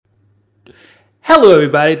Hello,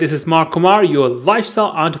 everybody. This is Mark Kumar, your lifestyle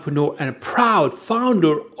entrepreneur and proud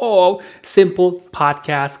founder of Simple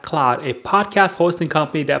Podcast Cloud, a podcast hosting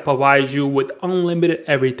company that provides you with unlimited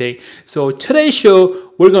everything. So, today's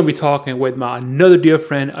show, we're going to be talking with my another dear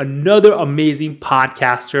friend, another amazing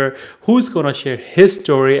podcaster who's going to share his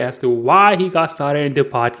story as to why he got started into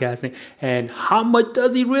podcasting and how much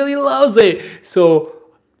does he really loves it. So,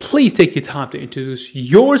 please take your time to introduce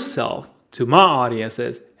yourself to my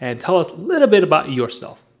audiences and tell us a little bit about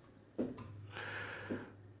yourself.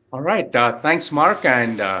 All right. Thanks, Mark,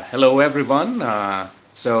 and hello, everyone. My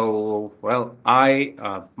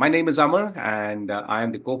name is Amar, and I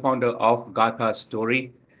am the co-founder of Gatha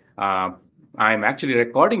Story. Uh, I'm actually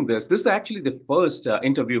recording this. This is actually the first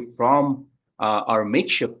interview from our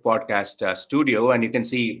makeshift podcast studio, and you can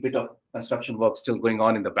see a bit of construction work still going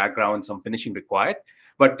on in the background, some finishing required.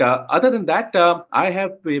 But other than that, I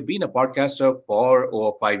have been a podcaster for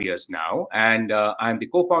over 5 years now, and I'm the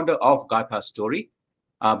co-founder of Gatha Story.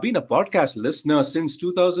 Been a podcast listener since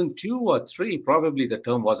 2002 or three. Probably the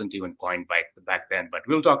term wasn't even coined back then, but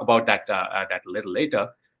we'll talk about that a little later.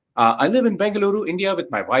 I live in Bengaluru, India,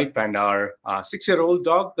 with my wife and our 6-year-old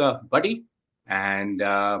dog, Buddy, and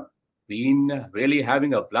been really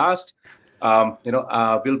having a blast.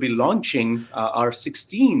 We'll be launching our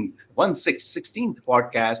 16th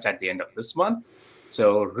podcast at the end of this month.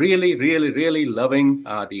 So really, really, really loving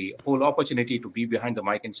the whole opportunity to be behind the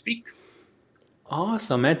mic and speak.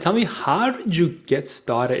 Awesome, man. Tell me, how did you get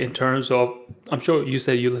started in terms of, I'm sure you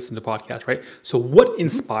said you listen to podcasts, right? So, what Mhm.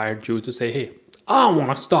 inspired you to say, hey, I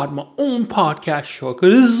want to start my own podcast show because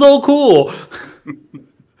this is so cool?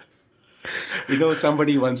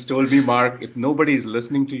 Somebody once told me, Mark, if nobody is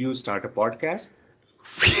listening to you, start a podcast.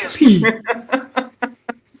 Really?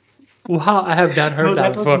 Wow, I have not heard No, that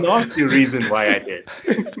that was before. not the reason why I did.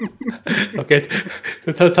 Okay,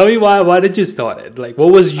 so tell me why did you start it? Like,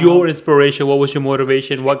 what was your Um, inspiration? What was your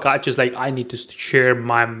motivation? What got you like, I need to share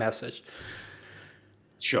my message?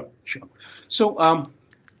 sure, sure. So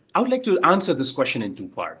I would like to answer this question in two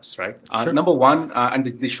parts, right? Sure. Number one,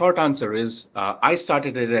 and the short answer is I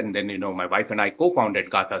started it, and then my wife and I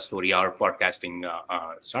co-founded Gatha Story, our podcasting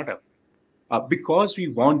startup. Because we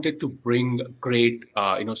wanted to bring great,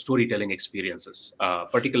 storytelling experiences,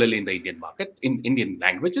 particularly in the Indian market, in Indian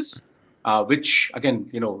languages, which again,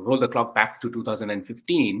 roll the clock back to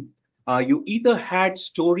 2015. You either had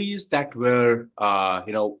stories that were,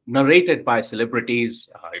 narrated by celebrities,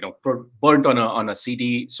 burnt on a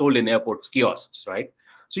CD, sold in airport kiosks, right?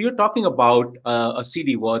 So you're talking about a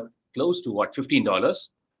CD worth close to what, $15,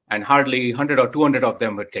 and hardly 100 or 200 of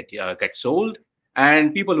them would get sold,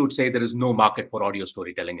 and people would say there is no market for audio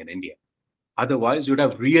storytelling in India. Otherwise, you'd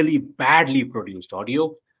have really badly produced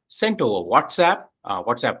audio sent over WhatsApp.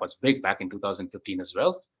 WhatsApp was big back in 2015 as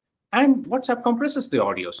well. And WhatsApp compresses the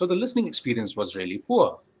audio. So the listening experience was really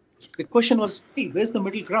poor. The question was, hey, where's the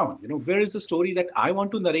middle ground? Where is the story that I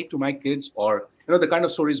want to narrate to my kids, or, the kind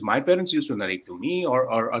of stories my parents used to narrate to me,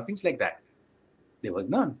 or things like that? There was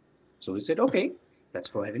none. So we said, okay, let's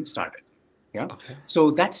go ahead and start it. Yeah. Okay.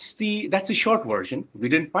 So that's the short version. We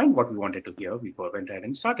didn't find what we wanted to hear. We went ahead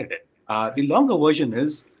and started it. The longer version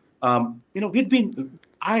is, we'd been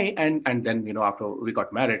I and then after we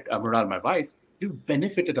got married, Murad, my wife, we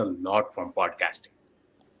benefited a lot from podcasting.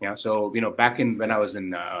 Yeah. So back in when I was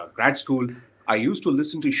in grad school, I used to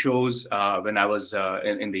listen to shows when I was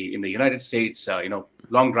in the United States.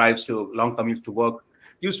 Long drives to long commutes to work.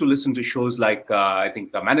 Used to listen to shows like I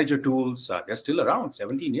think the Manager Tools. They're still around.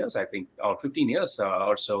 17 years, I think, or 15 years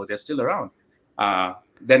or so. They're still around.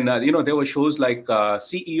 Then there were shows like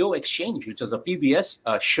CEO Exchange, which was a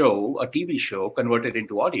PBS show, a TV show converted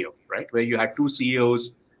into audio, right, where you had two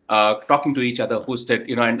CEOs talking to each other, hosted,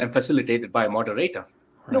 and facilitated by a moderator.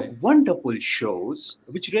 Right. Wonderful shows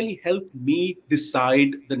which really helped me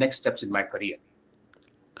decide the next steps in my career.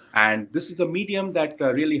 And this is a medium that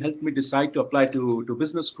really helped me decide to apply to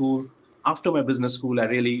business school. After my business school, I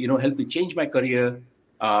really, helped me change my career.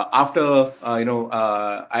 I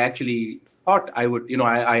actually thought I would,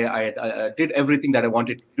 I did everything that I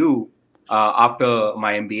wanted to do after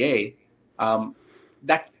my MBA.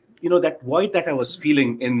 That that void that I was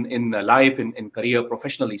feeling in life, in career,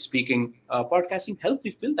 professionally speaking, podcasting helped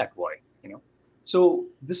me fill that void. So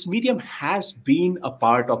this medium has been a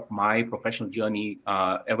part of my professional journey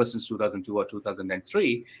ever since 2002 or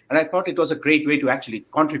 2003, and I thought it was a great way to actually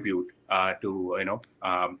contribute to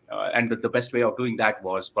and the best way of doing that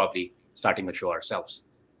was probably starting a show ourselves.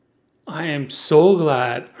 I am so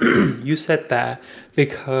glad you said that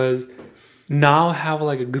because now I have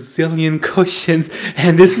like a gazillion questions,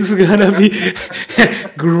 and this is gonna be a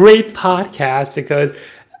great podcast because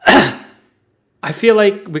I feel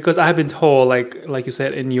like because I have been told, like you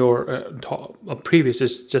said in your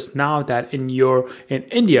previous just now, that in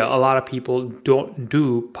India a lot of people don't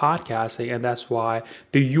do podcasting, and that's why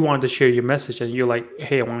you want to share your message, and you're like,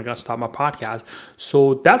 hey, I want to start my podcast.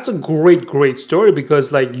 So that's a great story,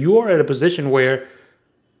 because like you are at a position where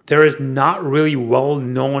there is not really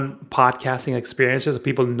well-known podcasting experiences that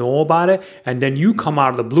people know about it, and then you come out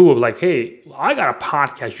of the blue of like, hey, I got a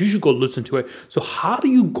podcast, you should go listen to it. So how do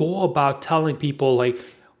you go about telling people, like,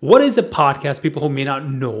 what is a podcast, people who may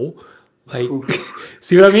not know, like,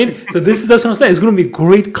 see what I mean? So that's what I'm saying. It's going to be a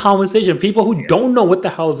great conversation. People who don't know what the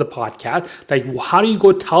hell is a podcast, like, how do you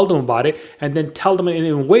go tell them about it, and then tell them in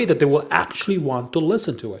a way that they will actually want to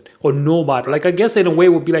listen to it or know about it? Like, I guess in a way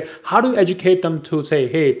would be like, how do you educate them to say,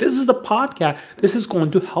 hey, this is the podcast, this is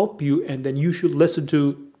going to help you, and then you should listen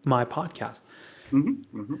to my podcast.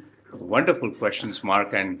 Wonderful questions,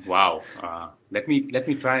 Mark, and wow. Let me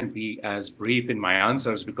try and be as brief in my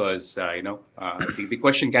answers, because the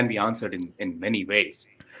question can be answered in many ways.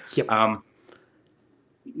 Yep.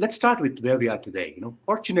 Let's start with where we are today.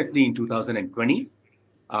 Fortunately, in 2020,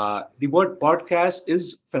 the word podcast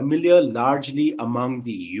is familiar largely among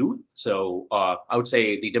the youth. So I would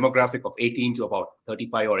say the demographic of 18 to about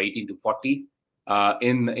 35 or 18 to 40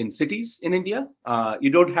 in cities in India.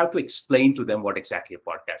 You don't have to explain to them what exactly a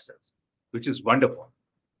podcast is, which is wonderful.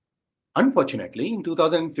 Unfortunately, in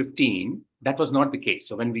 2015, that was not the case.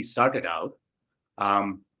 So when we started out,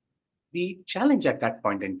 the challenge at that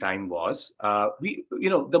point in time was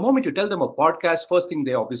the moment you tell them a podcast, first thing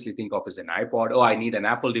they obviously think of is an iPod. Oh, I need an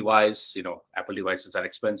Apple device. Apple devices are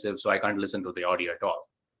expensive, so I can't listen to the audio at all.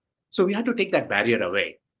 So we had to take that barrier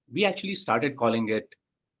away. We actually started calling it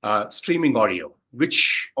streaming audio,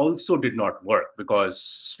 which also did not work, because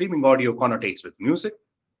streaming audio connotates with music.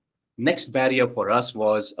 Next barrier for us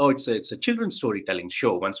was, it's a children's storytelling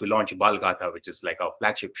show. Once we launched Balgatha, which is like our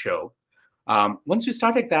flagship show, once we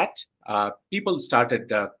started that, people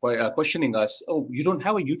started questioning us. Oh, you don't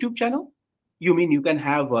have a YouTube channel? You mean you can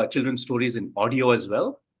have children's stories in audio as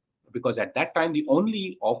well? Because at that time, the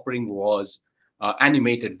only offering was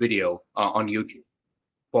animated video on YouTube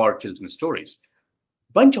for children's stories.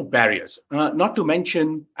 Bunch of barriers. Not to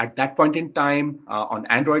mention, at that point in time, on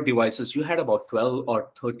Android devices, you had about 12 or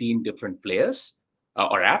 13 different players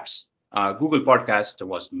or apps. Google Podcast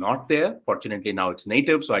was not there. Fortunately, now it's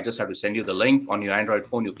native, so I just have to send you the link on your Android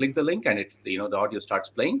phone. You click the link, and the audio starts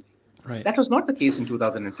playing. Right. That was not the case in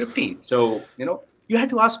 2015. So you had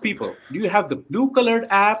to ask people: do you have the blue-colored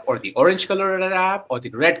app, or the orange-colored app, or the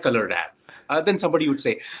red-colored app? Then somebody would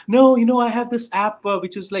say, no, I have this app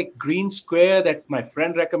which is like green square that my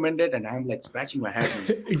friend recommended, and I'm like scratching my head.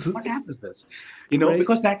 What app is this? Right.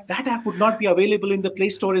 Because that app would not be available in the Play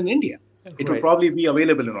Store in India. It would Right. probably be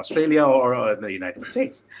available in Australia or the United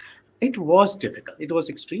States. It was difficult. It was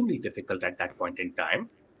extremely difficult at that point in time.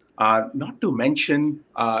 Not to mention,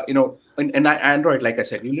 in Android, like I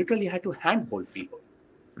said, you literally had to handhold people.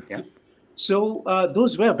 Yeah. So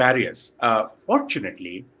those were barriers.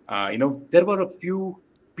 Fortunately, there were a few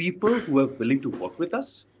people who were willing to work with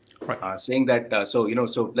us, Right. saying that. So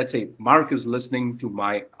let's say Mark is listening to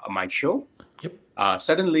my show. Yep.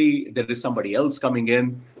 Suddenly, there is somebody else coming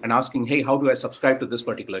in and asking, "Hey, how do I subscribe to this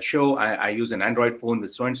particular show? I use an Android phone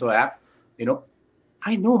with so and so app."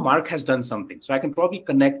 I know Mark has done something, so I can probably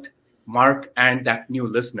connect Mark and that new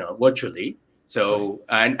listener virtually. So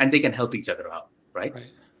and they can help each other out, right?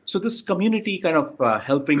 Right. So this community kind of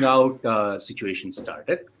helping out situation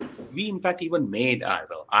started. We in fact even made,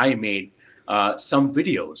 I made some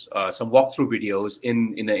videos, some walkthrough videos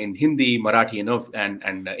in Hindi, Marathi,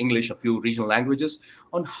 and English, a few regional languages,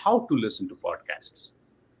 on how to listen to podcasts.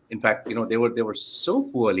 In fact, they were so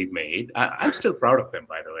poorly made. I'm still proud of them,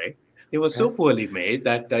 by the way. They were so poorly made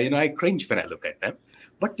that I cringe when I look at them,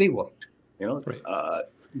 but they worked. Right.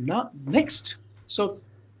 Not next. So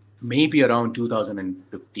maybe around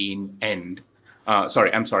 2015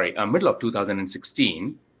 middle of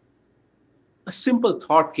 2016, a simple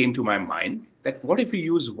thought came to my mind that what if we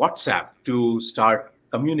use WhatsApp to start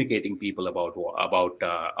communicating people about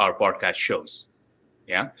our podcast shows?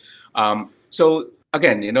 Yeah. So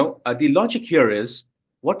again, the logic here is,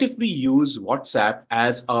 what if we use WhatsApp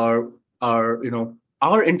as our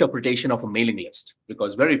interpretation of a mailing list?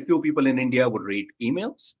 Because very few people in India would read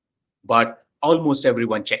emails, but almost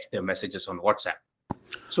everyone checks their messages on WhatsApp.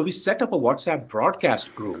 So we set up a WhatsApp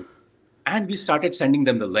broadcast group, and we started sending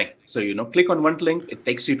them the link. So click on one link, it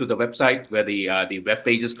takes you to the website where the web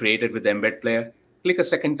page is created with the embed player. Click a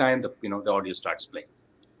second time, the audio starts playing.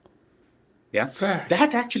 Yeah, Fair.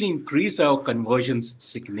 that actually increased our conversions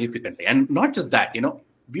significantly, and not just that.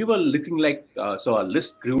 we were looking like, so our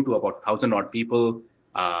list grew to about 1,000 odd people.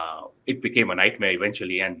 It became a nightmare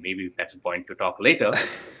eventually, and maybe that's a point to talk later.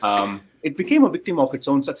 It became a victim of its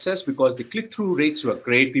own success because the click-through rates were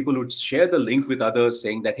great. People would share the link with others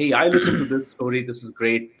saying that, hey, I listened to this story. This is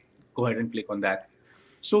great. Go ahead and click on that.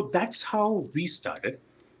 So that's how we started.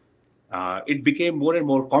 It became more and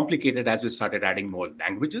more complicated as we started adding more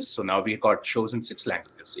languages. So now we got shows in 6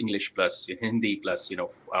 languages: English plus Hindi plus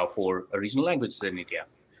 4 regional languages in India.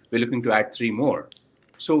 We're looking to add 3 more.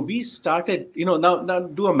 So we started, now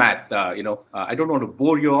do a math. I don't want to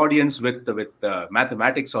bore your audience with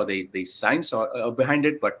mathematics or the science behind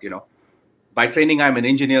it, but by training, I'm an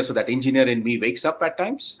engineer, so that engineer in me wakes up at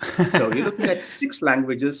times. So you're looking at 6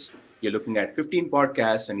 languages, you're looking at 15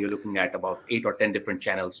 podcasts, and you're looking at about 8 or 10 different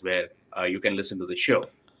channels where you can listen to the show,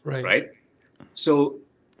 right? So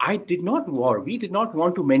we did not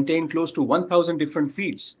want to maintain close to 1,000 different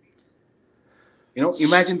feeds.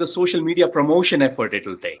 Imagine the social media promotion effort it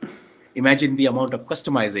will take. Imagine the amount of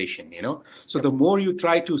customization, So the more you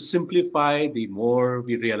try to simplify, the more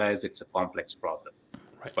we realize it's a complex problem.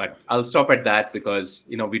 Right. But I'll stop at that because,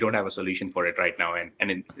 we don't have a solution for it right now.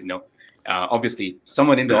 And obviously,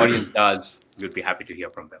 someone in the audience does. We'd be happy to hear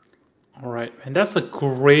from them. All right. And that's a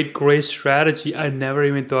great strategy. I never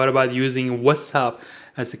even thought about using WhatsApp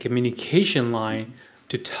as a communication line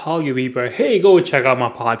to tell you people, hey, go check out my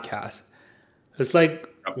podcast. It's like,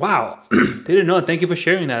 wow, didn't know. Thank you for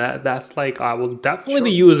sharing that. That's like, I will definitely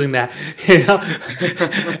be using that.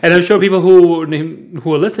 And I'm sure people who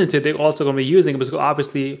are listening to it, they're also going to be using it because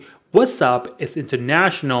obviously WhatsApp is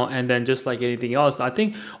international, and then just like anything else, I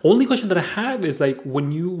think only question that I have is like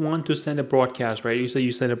when you want to send a broadcast, right? You say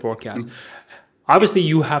you send a broadcast. Obviously,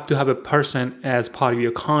 you have to have a person as part of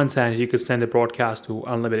your content. You could send a broadcast to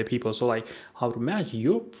unlimited people. So, like, I would imagine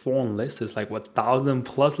your phone list is like 1,000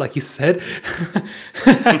 plus, like you said.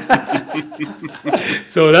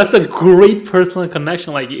 So that's a great personal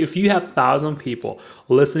connection. Like, if you have 1,000 people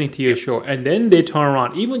listening to your show, and then they turn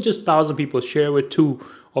around, even just 1,000 people share with 2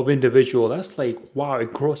 of individual, that's like, wow,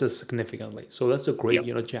 it grows significantly. So that's a great,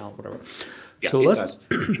 channel, whatever. Yeah, so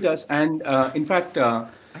it does. And in fact, I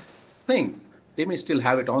think they may still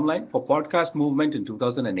have it online. For Podcast Movement in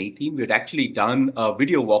 2018, we had actually done a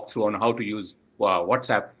video walkthrough on how to use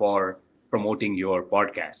WhatsApp for promoting your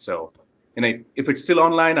podcast. So, if it's still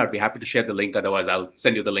online, I'd be happy to share the link. Otherwise, I'll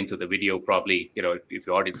send you the link to the video. Probably, if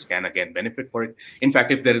your audience can again benefit for it. In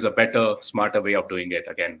fact, if there is a better, smarter way of doing it,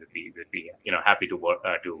 again, we'd be happy to work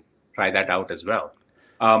to try that out as well.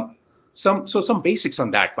 Some basics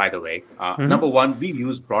on that, by the way. Number one, we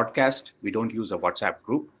use broadcast. We don't use a WhatsApp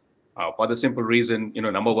group. For the simple reason,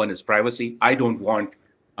 number one is privacy. I don't want,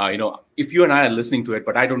 if you and I are listening to it,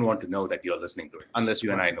 but I don't want to know that you're listening to it unless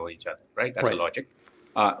you and I know each other, right? That's a logic.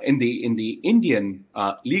 In the Indian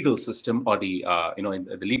legal system or the in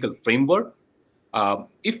the legal framework,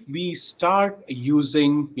 if we start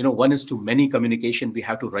using one-to-many communication, we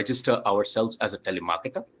have to register ourselves as a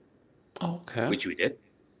telemarketer. Okay. Which we did.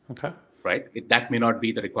 Okay. Right. That may not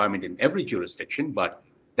be the requirement in every jurisdiction, but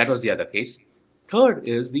that was the other case. Third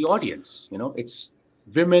is the audience. It's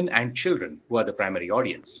women and children who are the primary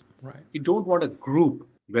audience. Right. You don't want a group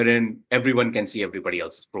wherein everyone can see everybody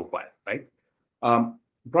else's profile, right?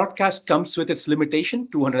 Broadcast comes with its limitation,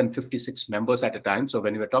 256 members at a time. So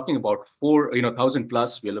when we're talking about 1,000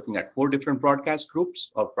 plus, we're looking at 4 different broadcast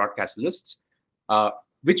groups or broadcast lists,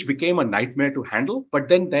 which became a nightmare to handle. But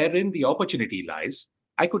then therein the opportunity lies.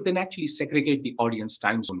 I could then actually segregate the audience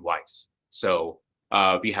time zone wise. So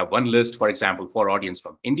we have one list, for example, for audience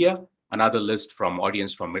from India, another list from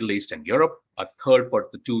audience from Middle East and Europe, a third for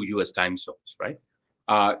the 2 US time zones, right?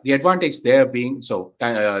 The advantage there being,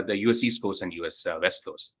 the US East Coast and US West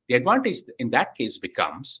Coast. The advantage in that case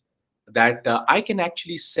becomes that I can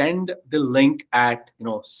actually send the link at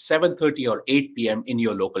 7:30 or 8 p.m. in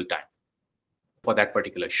your local time for that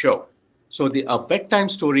particular show. So a bedtime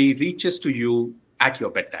story reaches to you at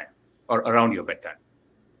your bedtime or around your bedtime.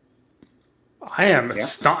 I am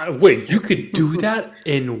astonished. Wait, you could do that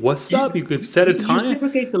in WhatsApp? You could set a time? You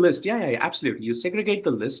segregate the list. Yeah, absolutely. You segregate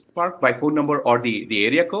the list part by phone number or the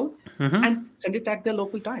area code and send it at their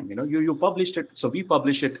local time. You published it. So we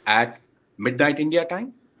publish it at midnight India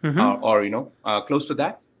time or close to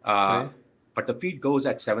that. But the feed goes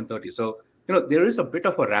at 7:30. So, there is a bit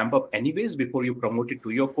of a ramp up anyways before you promote it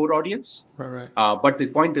to your core audience. Right. But the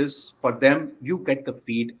point is, for them, you get the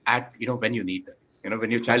feed at, when you need it.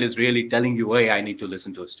 When your child is really telling you, hey, I need to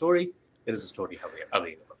listen to a story, there is a story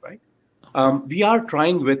available, right? We are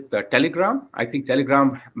trying with Telegram. I think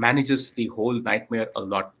Telegram manages the whole nightmare a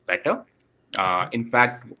lot better. In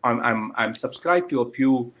fact, I'm subscribed to a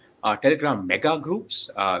few Telegram mega groups.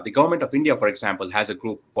 The government of India, for example, has a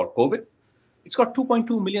group for COVID. It's got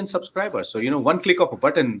 2.2 million subscribers. So, one click of a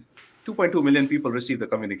button, 2.2 million people receive the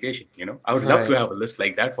communication. I would love to Right. have a list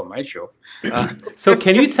like that for my show. Uh, So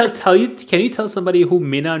can you tell somebody who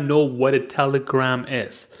may not know what a Telegram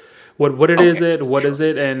is? okay, What is sure.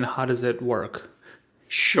 it, and how does it work?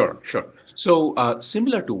 Sure, sure. So,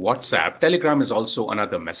 similar to WhatsApp, Telegram is also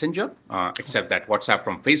another messenger, except that WhatsApp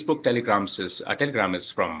from Facebook, Telegram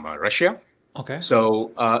is from Russia. Okay.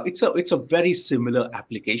 So it's a very similar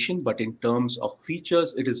application, but in terms of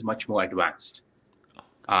features, it is much more advanced.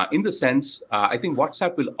 In the sense, I think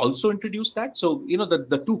WhatsApp will also introduce that. So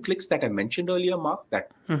the two clicks that I mentioned earlier, Mark, that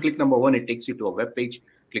click number one, it takes you to a web page.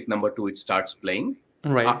 Click number two, it starts playing.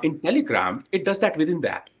 Right. In Telegram, it does that within the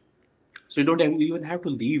app. So you don't even have to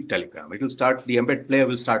leave Telegram. It will start, the embed player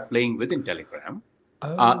will start playing within Telegram.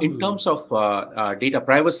 In Oh. terms of data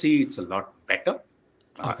privacy, it's a lot better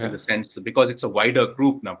in Okay. the sense because it's a wider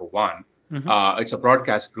group, number one. It's a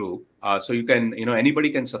broadcast group. So you can,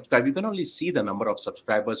 anybody can subscribe. You can only see the number of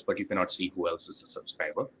subscribers, but you cannot see who else is a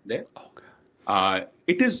subscriber there. Okay.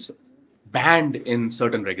 It is banned in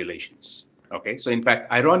certain regulations. Okay, so in fact,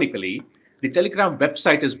 ironically, the Telegram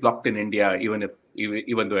website is blocked in India, even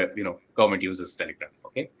though government uses Telegram.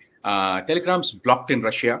 Okay, Telegram's blocked in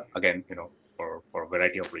Russia again, for a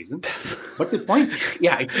variety of reasons. But the point,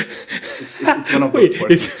 yeah, it's one of those Wait.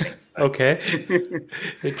 quirky things, right? Okay.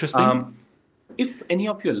 Interesting. um, if any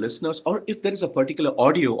of your listeners, or if there is a particular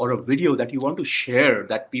audio or a video that you want to share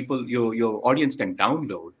that your audience can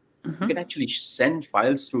download, you can actually send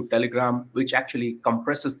files through Telegram, which actually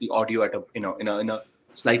compresses the audio at a in a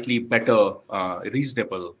slightly better,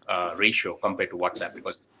 reasonable ratio compared to WhatsApp,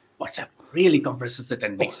 because WhatsApp really compresses it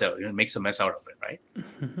and makes a mess out of it, right?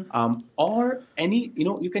 Or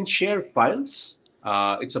you can share files.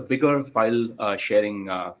 It's a bigger file sharing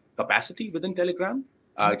capacity within Telegram.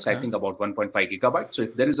 It's, I Okay. think, about 1.5 gigabytes. So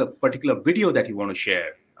if there is a particular video that you want to share,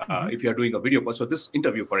 if you're doing a video, so this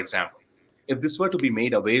interview, for example, if this were to be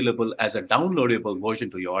made available as a downloadable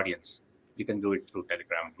version to your audience, you can do it through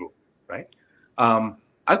Telegram group, right?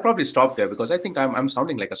 I'll probably stop there because I think I'm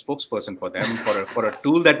sounding like a spokesperson for them for a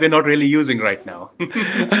tool that we're not really using right now.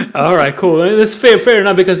 All right, cool. And it's fair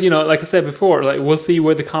enough because like I said before, like we'll see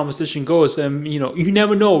where the conversation goes, and you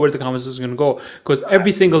never know where the conversation is going to go because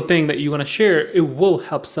every single thing that you're going to share, it will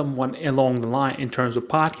help someone along the line in terms of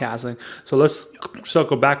podcasting. So let's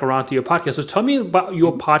circle back around to your podcast. So tell me about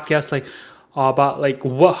your podcast, like about like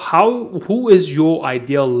who is your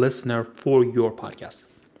ideal listener for your podcast?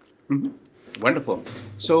 Mhm. Wonderful.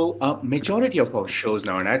 So, majority of our shows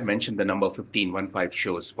now, and I'd mentioned the number 15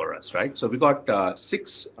 shows for us, right? So we got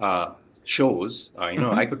six shows.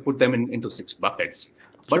 I could put them into six buckets,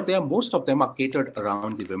 but Sure, most of them are catered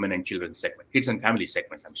around the women and children segment, kids and family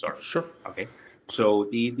segment. I'm sorry. sure. Okay. So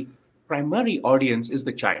the primary audience is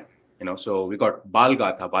the child. So we got Bal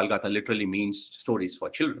Gatha. Bal Gatha literally means stories for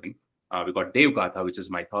children. We got Dev Gatha, which is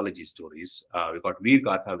mythology stories. We got Veer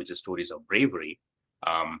Gatha, which is stories of bravery.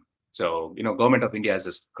 Um, so, Government of India has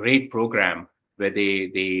this great program where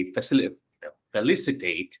they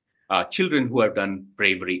felicitate children who have done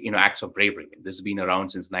bravery, acts of bravery. This has been around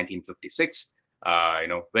since 1956.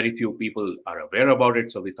 Very few people are aware about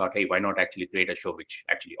it. So we thought, hey, why not actually create a show which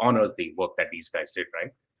actually honors the work that these guys did,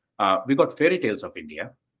 right? We got Fairy Tales of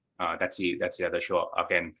India. That's the other show,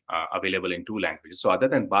 again, available in two languages. So other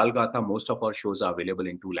than Balgatha, most of our shows are available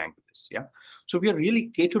in two languages. Yeah. So we are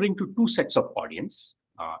really catering to two sets of audience.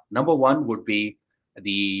 Number one would be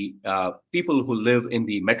the people who live in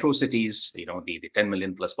the metro cities, the 10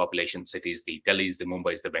 million plus population cities, the Delhis, the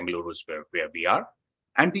Mumbais, the Bengalurus, where we are.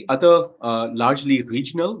 And the other, largely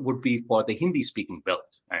regional, would be for the Hindi speaking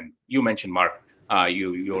belt. And you mentioned, Mark,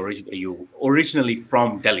 you originally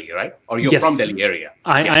from Delhi, right? Or you're from Yes, Delhi area.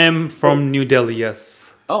 I Yeah. am So, from New Delhi.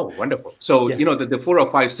 Yes. oh, wonderful. So, Yeah. the four or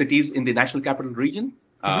five cities in the national capital region,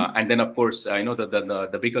 and then of course,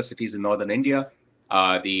 the bigger cities in northern India,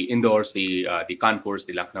 the Indores, the Kanpurs,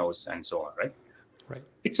 the Lucknows, and so on, right? Right.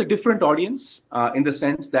 It's a different audience in the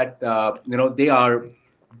sense that they are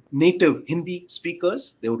native Hindi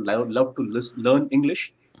speakers. They would love to learn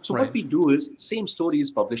English. So what Right. we do is same story is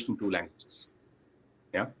published in two languages.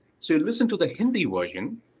 Yeah. So you listen to the Hindi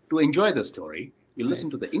version to enjoy the story. You Right. listen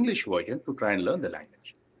to the English version to try and learn the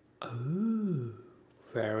language. Oh,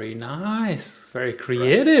 very nice. Very Right.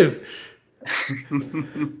 creative.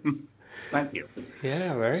 Thank you.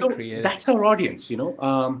 Yeah, very So creative. that's our audience.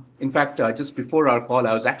 In fact, just before our call,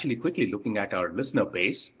 I was actually quickly looking at our listener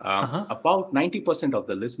base. Uh huh. About 90% of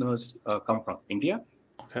the listeners come from India.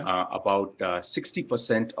 Okay. About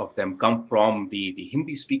 60% of them come from the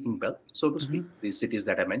Hindi-speaking belt, so to speak, the cities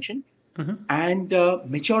that I mentioned. And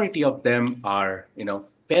majority of them are,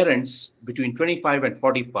 parents between 25 and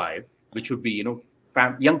 45, which would be,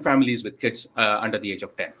 young families with kids under the age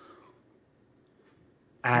of 10.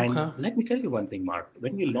 And Okay. let me tell you one thing, Mark.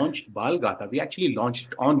 When we launched Balgatha, we actually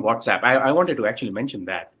launched on WhatsApp. I wanted to actually mention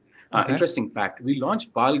that. Okay. Interesting fact. We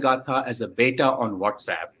launched Balgatha as a beta on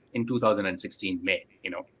WhatsApp in 2016 May.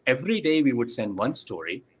 Every day we would send one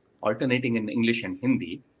story, alternating in English and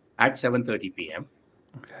Hindi at 7:30 p.m.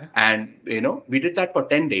 Okay. And we did that for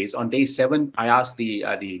 10 days. On day 7, I asked the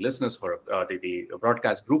listeners for the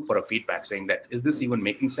broadcast group for a feedback, saying that, is this even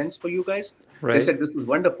making sense for you guys? They Right. said, this is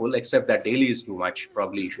wonderful, except that daily is too much.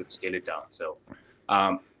 Probably you should scale it down. So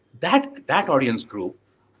that audience group,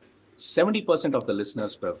 70% of the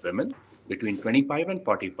listeners were women between 25 and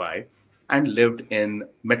 45 and lived in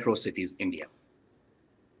metro cities, India.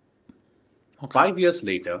 Okay. 5 years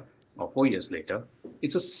later, or 4 years later,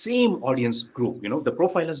 it's the same audience group. The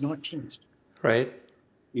profile has not changed, Right.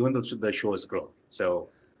 even though the show has grown. So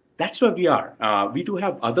that's where we are. We do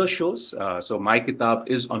have other shows. So My Kitab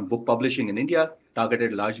is on book publishing in India,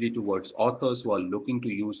 targeted largely towards authors who are looking to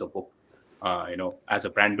use a book, as a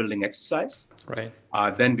brand building exercise. Right.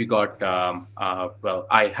 Then we got,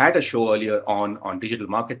 I had a show earlier on digital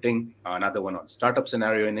marketing, another one on startup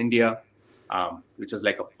scenario in India, which is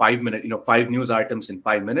like a 5 minute, 5 news items in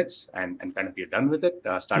 5 minutes, and kind of you're done with it.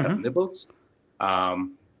 Startup nibbles.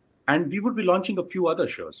 And we would be launching a few other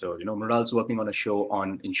shows. So, Mrunal's working on a show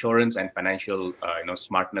on insurance and financial,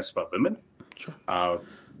 smartness for women. Sure.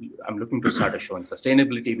 I'm looking to start a show on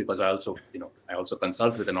sustainability because I also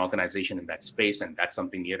consult with an organization in that space, and that's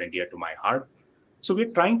something near and dear to my heart. So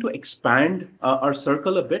we're trying to expand our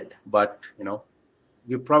circle a bit, but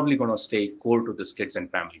we're probably going to stay core to this kids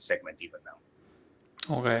and family segment even now.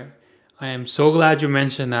 Okay. I am so glad you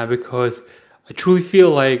mentioned that because I truly feel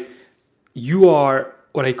like you are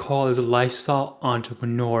what I call as a lifestyle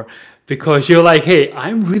entrepreneur because you're like, hey,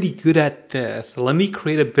 I'm really good at this. Let me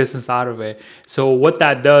create a business out of it. So what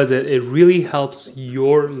that does, it really helps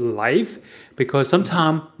your life because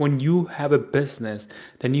sometimes when you have a business,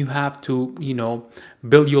 then you have to,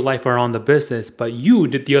 build your life around the business. But you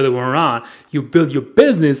did the other way around. You build your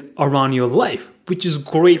business around your life, which is a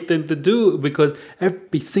great thing to do because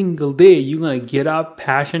every single day you're gonna get up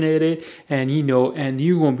passionate and and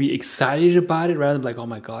you're gonna be excited about it rather than like, oh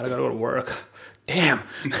my god, I gotta go to work. Damn.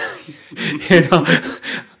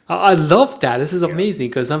 I love that. This is amazing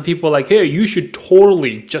because some people are like, hey, you should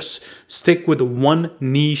totally just stick with one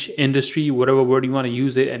niche industry, whatever word you want to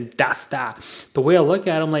use it, and that's that. The way I look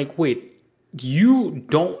at it, I'm like, wait, you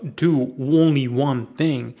don't do only one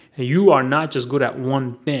thing, and you are not just good at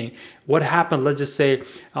one thing. What happened? Let's just say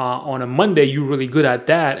on a Monday you're really good at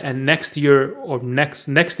that, and next year or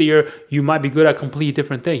next year you might be good at a completely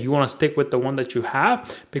different thing. You want to stick with the one that you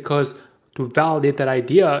have because to validate that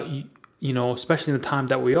idea, especially in the time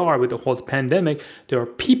that we are with the whole pandemic, there are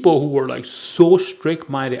people who are like so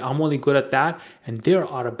strict-minded. I'm only good at that, and they're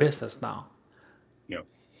out of business now.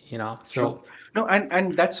 Yeah. So. Sure. No,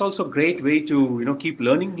 and that's also a great way to keep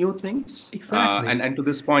learning new things. Exactly. And to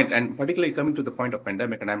this point, and particularly coming to the point of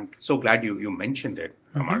pandemic, and I'm so glad you mentioned it,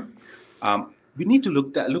 Amar. We need to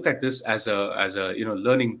look at this as a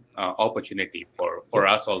learning opportunity for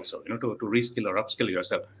us also, to reskill or upskill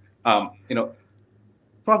yourself.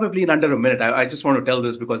 Probably in under a minute. I just want to tell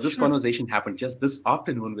this because this conversation happened just this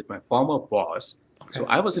afternoon with my former boss. Okay. So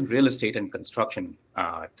I was in real estate and construction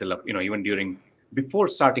till even before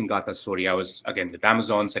starting Gatha Story. I was again with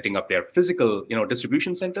Amazon setting up their physical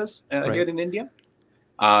distribution centers here in India.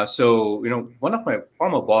 So one of my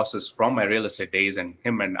former bosses from my real estate days, and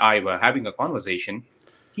him and I were having a conversation.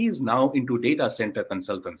 He is now into data center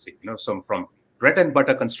consultancy. So from bread and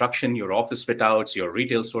butter construction, your office fit outs, your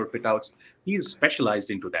retail store fit outs, he is specialized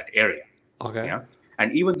into that area. Okay. Yeah.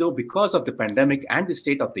 And even though because of the pandemic and the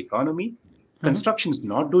state of the economy, construction is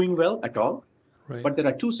not doing well at all. Right. But there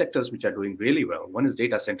are two sectors which are doing really well. One is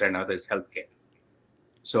data center, and another is healthcare.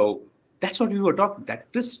 So that's what we were talking.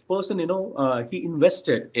 That this person, he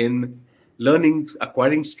invested in learning,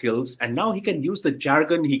 acquiring skills, and now he can use the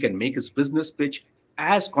jargon. He can make his business pitch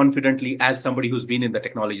as confidently as somebody who's been in the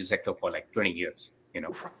technology sector for like 20 years.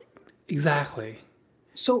 Exactly.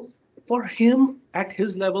 So for him, at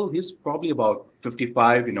his level, he's probably about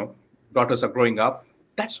 55. Daughters are growing up.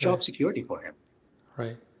 That's job security for him.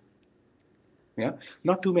 Right. Yeah,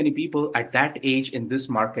 not too many people at that age in this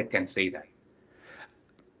market can say that.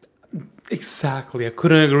 Exactly. I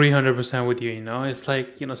couldn't agree 100% with you. It's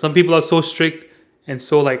like, some people are so strict And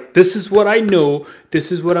so, like, this is what I know,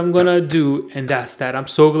 this is what I'm Yeah. gonna do, and that's that. I'm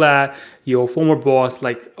so glad your former boss,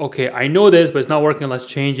 like, okay, I know this, but it's not working, let's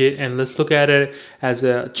change it, and let's look at it as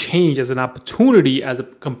a change, as an opportunity, as a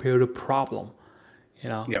comparative problem, you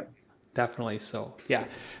know? Yeah. Definitely. So, yeah.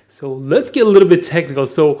 So, let's get a little bit technical.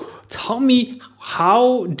 So, tell me,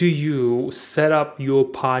 how do you set up your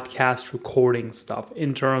podcast recording stuff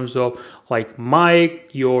in terms of like mic,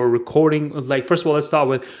 your recording? Like, first of all, let's start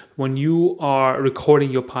with when you are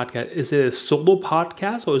recording your podcast, is it a solo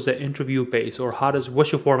podcast or is it interview based, or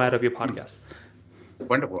what's your format of your podcast?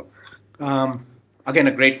 Wonderful. Um, Again,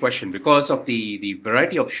 a great question because of the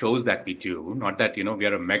variety of shows that we do. Not that we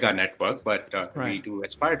are a mega network, but Right. we do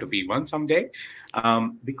aspire to be one someday.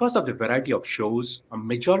 Because of the variety of shows, a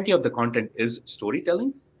majority of the content is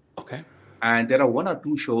storytelling, Okay. and there are one or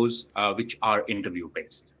two shows which are interview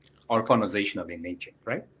based or conversational in nature,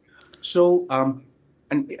 right? So,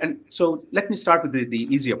 so let me start with the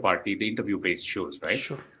easier part, the interview based shows, right?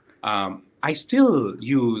 Sure. I still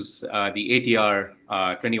use the ATR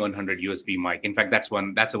 2100 USB mic. In fact, that's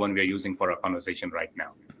the one we are using for our conversation right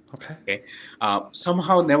now. Okay. Okay,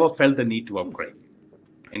 somehow never felt the need to upgrade.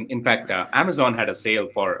 In fact, Amazon had a sale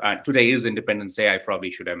for today is Independence Day. I probably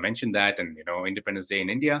should have mentioned that, and Independence Day in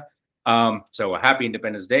India. So happy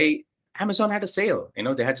Independence Day. Amazon had a sale.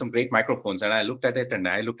 They had some great microphones, and I looked at it, and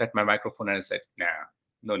I looked at my microphone, and I said, "Nah,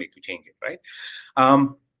 no need to change it, right?"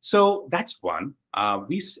 So that's one.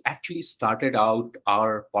 We actually started out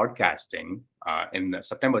our podcasting in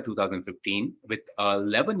September 2015 with a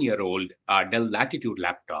 11-year-old Dell Latitude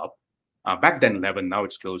laptop. Back then, 11. Now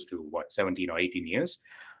it's close to what 17 or 18 years.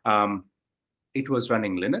 Um, it was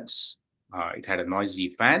running Linux. It had a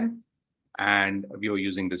noisy fan, and we were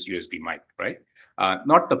using this USB mic, right?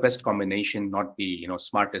 Not the best combination, not the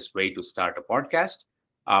smartest way to start a podcast.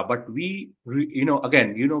 But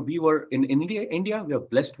again, we were in India. India, we are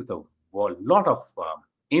blessed with a lot of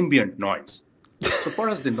ambient noise. So for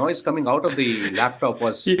us, the noise coming out of the laptop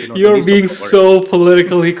was, the You're least of being our worries. so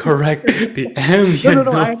politically correct. The No, no, ambient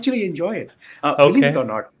no. I noise. actually enjoy it. Believe it Okay. or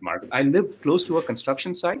not, Mark, I live close to a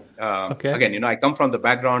construction site. Okay. Again, I come from the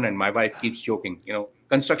background, and my wife keeps joking.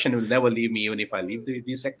 Construction will never leave me, even if I leave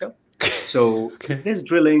the sector. So Okay. there's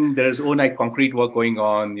drilling, there's overnight concrete work going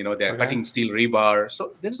on. They're Okay. cutting steel rebar.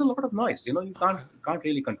 So there's a lot of noise. You can't Okay.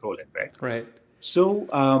 really control it, right? Right. So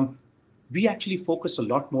we actually focus a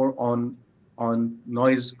lot more on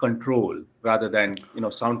noise control rather than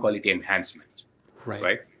sound quality enhancement, Right.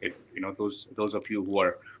 right? Those of you who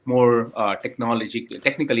are more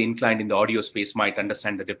technically inclined in the audio space might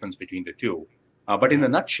understand the difference between the two. But in Right.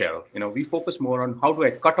 a nutshell, we focus more on how do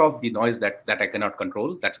I cut off the noise that I cannot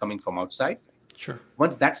control that's coming from outside. Sure.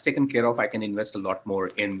 Once that's taken care of, I can invest a lot more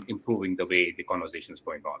in improving the way the conversation is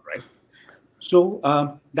going on, right? So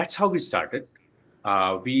that's how we started.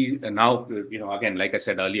 We now, again, like I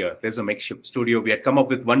said earlier, there's a makeshift studio. We had come up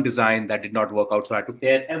with one design that did not work out, so I had to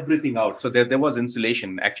tear everything out. So there was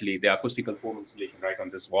insulation, actually, the acoustical foam insulation right on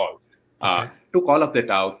this wall. Okay. Took all of that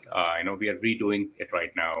out. We are redoing it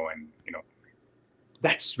right now, and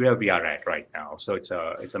that's where we are at right now. So it's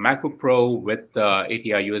a MacBook Pro with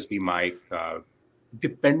ATI USB mic.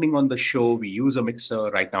 Depending on the show, we use a mixer.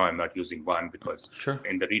 Right now, I'm not using one because Sure.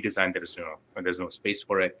 in the redesign there's no space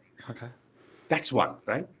for it. Okay. That's one,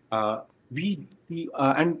 right?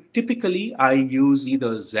 And typically I use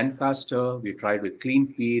either Zencaster. We tried with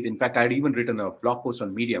CleanFeed. In fact, I'd even written a blog post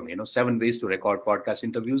on Medium. 7 ways to record podcast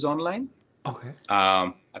interviews online. Okay.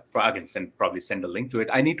 I can probably send a link to it.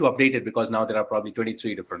 I need to update it because now there are probably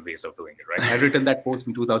 23 different ways of doing it, right? I've written that post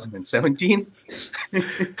in 2017.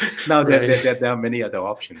 Now Right. there are many other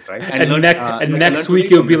options, right? And And next I learned week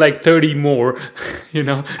today it'll from be this. like 30 more, you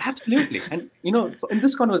know. Absolutely. And, in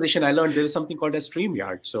this conversation, I learned there is something called a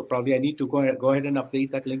StreamYard. So probably I need to go ahead and update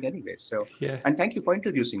that link anyway. So, Yeah. and thank you for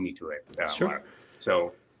introducing me to it, Sure. Mark.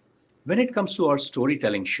 So when it comes to our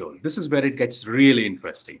storytelling show, this is where it gets really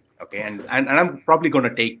interesting. Okay. And I'm probably going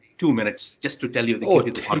to take 2 minutes just to tell you, to Oh, give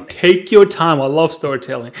you the context. take your time. I love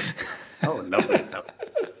storytelling. Oh, lovely.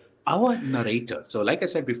 Our narrator. So, like I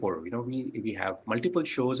said before, we have multiple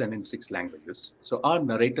shows and in 6 languages. So our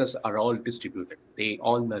narrators are all distributed. They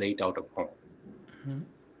all narrate out of home.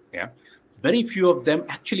 Yeah. Very few of them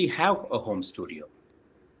actually have a home studio.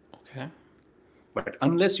 Okay. But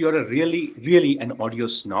unless you're a really, really an audio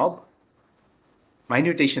snob, my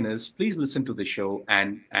invitation is please listen to the show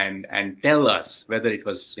and tell us whether it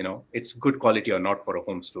was, it's good quality or not for a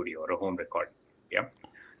home studio or a home recording. Yeah.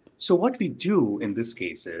 So what we do in this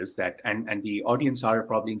case is that, and the audience are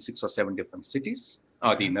probably in 6 or 7 different cities.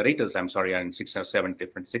 The narrators, I'm sorry, are in 6 or 7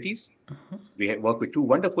 different cities. Uh-huh. We work with 2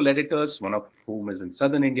 wonderful editors, one of whom is in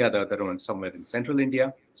southern India, the other one somewhere in central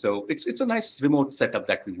India. So it's a nice remote setup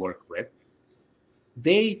that we work with.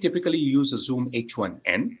 They typically use a Zoom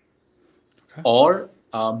H1N Okay. or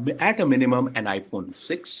at a minimum an iPhone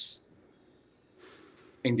 6.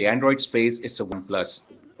 In the Android space, it's a OnePlus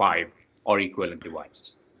 5 or equivalent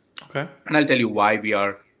device. Okay. And I'll tell you why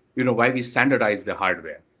why we standardize the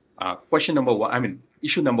hardware. Question number one,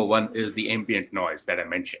 issue number one is the ambient noise that I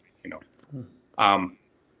mentioned. Um,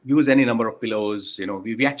 use any number of pillows.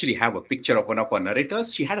 We actually have a picture of one of our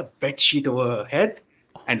narrators. She had a bed sheet over her head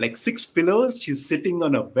and like 6 pillows. She's sitting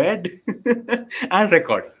on a bed and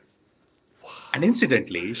recording. And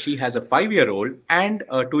incidentally, she has a 5-year-old and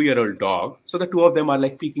a 2-year-old dog. So the two of them are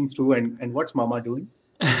like peeking through and what's mama doing?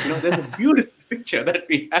 There's a beautiful picture that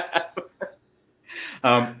we have.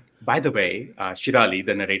 By the way, Shirali,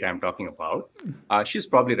 the narrator I'm talking about, she's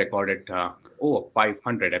probably recorded over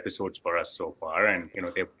 500 episodes for us so far. And,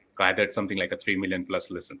 they've gathered something like a 3 million plus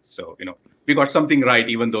listens. So, we got something right,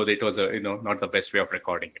 even though it was, not the best way of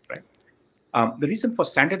recording it, right? The reason for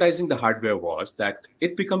standardizing the hardware was that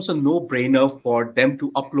it becomes a no-brainer for them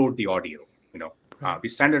to upload the audio.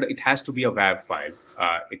 It has to be a WAV file.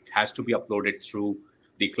 It has to be uploaded through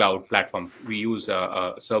the cloud platform. We use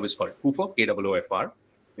a service called Woofer, KWOFR.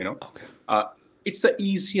 Okay. It's the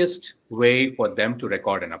easiest way for them to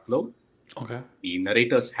record and upload. Okay. The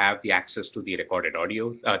narrators have the access to the recorded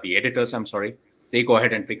audio. The editors, I'm sorry, they go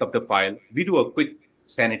ahead and pick up the file. We do a quick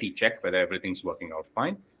sanity check whether everything's working out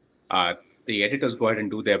fine. The editors go ahead and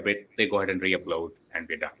do their bit. They go ahead and re-upload, and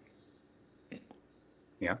we're done.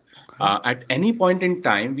 Yeah. Okay. At any point in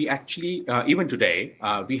time, we actually, even today,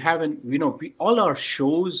 we haven't, all our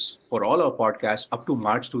shows for all our podcasts up to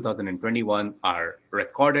March 2021 are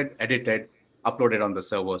recorded, edited, uploaded on the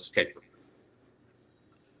server schedule.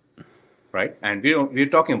 Right. And we're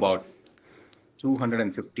talking about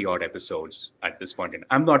 250 odd episodes at this point.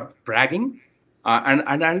 I'm not bragging.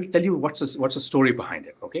 And I'll tell you what's a story behind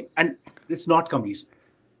it, okay? And it's not come easy,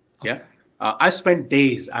 yeah? I spent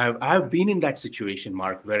days, I've been in that situation,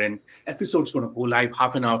 Mark, wherein episode's going to go live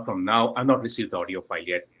half an hour from now. I've not received the audio file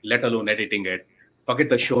yet, let alone editing it, forget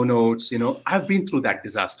the show notes, I've been through that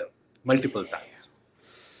disaster multiple times.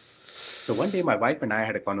 So one day my wife and I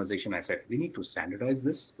had a conversation. I said, we need to standardize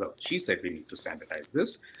this. Well, she said we need to standardize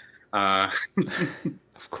this.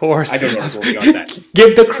 Of course. I don't want to go beyond that.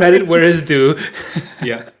 Give the credit where it's due.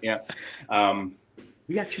 Yeah.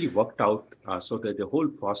 We actually worked out so that the whole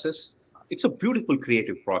process, it's a beautiful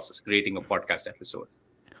creative process, creating a podcast episode.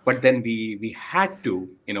 But then we had to,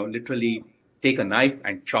 literally take a knife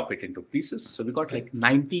and chop it into pieces. So we got like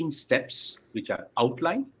 19 steps, which are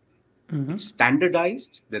outlined,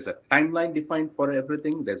 standardized. There's a timeline defined for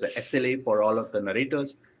everything. There's a SLA for all of the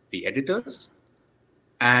narrators, the editors.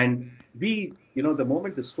 And we, the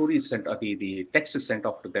moment the story is sent, the text is sent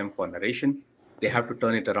off to them for narration, they have to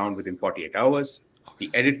turn it around within 48 hours.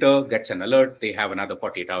 The editor gets an alert. They have another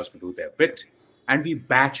 48 hours to do their bit. And we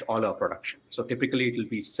batch all our production. So typically it will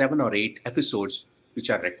be 7 or 8 episodes, which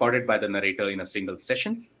are recorded by the narrator in a single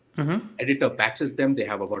session. Editor batches them. They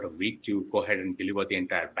have about a week to go ahead and deliver the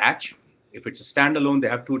entire batch. If it's a standalone, they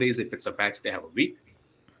have 2 days. If it's a batch, they have a week.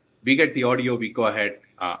 We get the audio. We go ahead.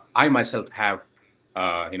 I myself have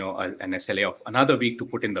an SLA of another week to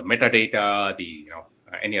put in the metadata,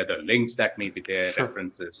 any other links that may be there,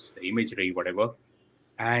 references, the imagery, whatever.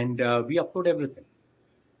 And we upload everything.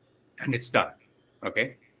 And it's done.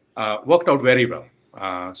 Okay. Worked out very well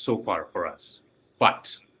so far for us.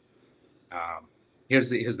 But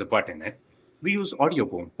here's the but in it. We use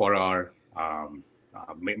Audioboom for our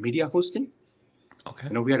media hosting.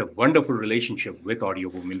 Okay. We had a wonderful relationship with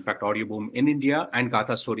Audioboom. In fact, Audioboom in India and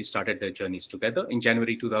Gatha Story started their journeys together in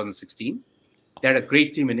January 2016. They had a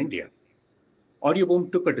great team in India.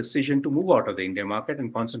 Audioboom took a decision to move out of the India market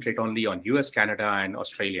and concentrate only on US, Canada, and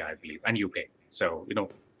Australia, I believe, and UK. So,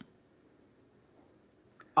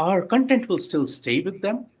 our content will still stay with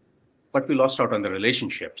them, but we lost out on the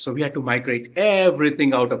relationship. So we had to migrate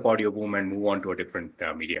everything out of Audioboom and move on to a different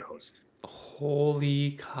media host.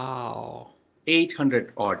 Holy cow.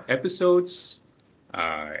 800 odd episodes,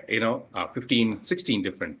 15, 16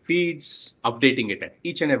 different feeds, updating it at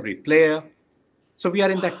each and every player. So we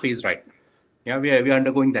are in that phase right now. Yeah, we are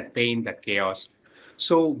undergoing that pain, that chaos.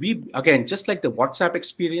 So we, again, just like the WhatsApp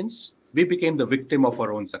experience, we became the victim of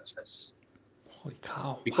our own success. Holy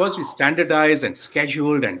cow. Because we standardized and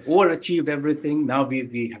scheduled and overachieved everything, now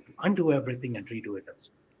we have to undo everything and redo it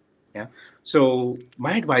as well. Yeah. So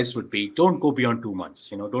my advice would be, don't go beyond 2 months.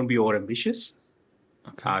 Don't be overambitious.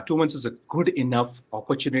 Okay. 2 months is a good enough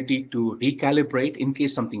opportunity to recalibrate in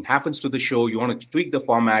case something happens to the show. You want to tweak the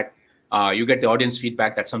format. You get the audience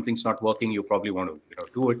feedback that something's not working. You probably want to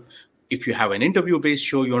do it. If you have an interview-based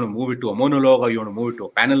show, you want to move it to a monologue, or you want to move it to a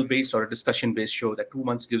panel-based or a discussion-based show. That 2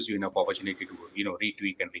 months gives you enough opportunity to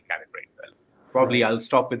retweak and recalibrate. Well, probably Right. I'll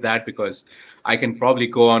stop with that because I can probably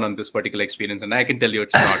go on this particular experience, and I can tell you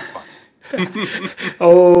it's not fun.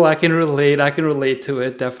 Oh, I can relate. I can relate to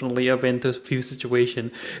it. Definitely, I've been to a few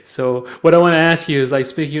situations. So, what I want to ask you is, like,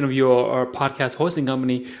 speaking of your podcast hosting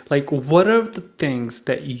company, like, what are the things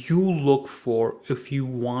that you look for if you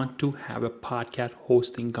want to have a podcast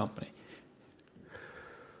hosting company?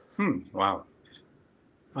 Wow.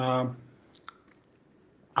 Um,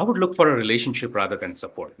 I would look for a relationship rather than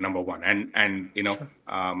support. Number one, Sure.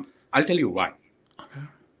 I'll tell you why. Okay.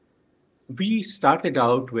 We started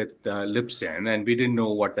out with Libsyn, and we didn't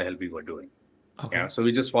know what the hell we were doing. Okay. Yeah, so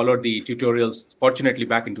we just followed the tutorials. Fortunately,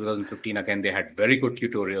 back in 2015, again, they had very good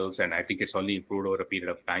tutorials, and I think it's only improved over a period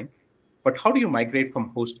of time. But how do you migrate from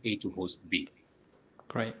host A to host B?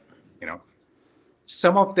 Great. You know,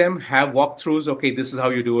 some of them have walkthroughs. Okay, this is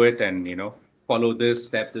how you do it, and follow this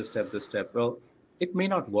step, this step, this step. Well, it may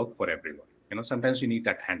not work for everyone. Sometimes you need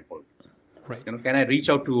that handhold. Right. Can I reach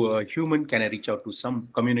out to a human? Can I reach out to some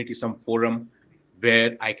community, some forum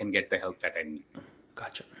where I can get the help that I need?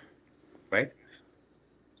 Gotcha. Right.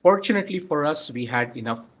 Fortunately for us, we had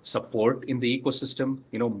enough support in the ecosystem.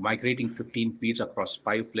 Migrating 15 feeds across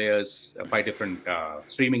 5 players, 5 different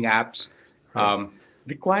streaming apps, Right.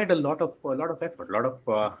 required a lot of effort, a lot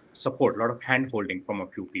of support, a lot of hand holding from a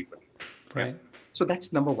few people. Yeah. Right. So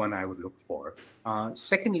that's number one I would look for.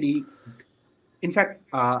 Secondly, in fact,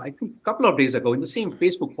 I think a couple of days ago in the same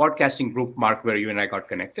Facebook podcasting group, Mark, where you and I got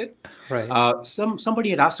connected, Right. somebody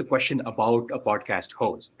had asked a question about a podcast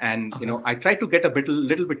host, and Okay. I tried to get a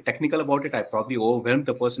little bit technical about it. I probably overwhelmed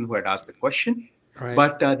the person who had asked the question, Right.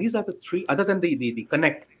 but these are the three. Other than the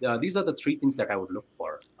connect, these are the three things that I would look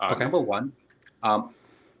for. Okay. Number one, um,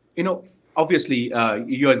 you know, obviously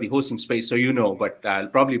you're in the hosting space, so but I'll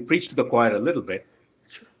probably preach to the choir a little bit.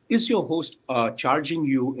 Sure. Is your host charging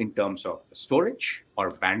you in terms of storage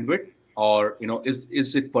or bandwidth, or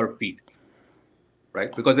is it per feed,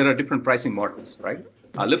 right? Because there are different pricing models, right?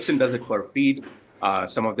 Right. Libsyn does it per feed.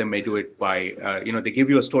 Some of them may do it by, they give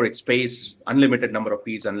you a storage space, unlimited number of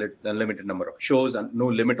feeds, unlimited number of shows, and no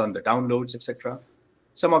limit on the downloads, etc.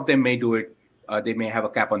 Some of them may do it, they may have a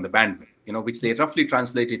cap on the bandwidth, which they roughly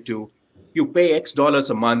translate it to, you pay X dollars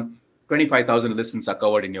a month, 25,000 listens are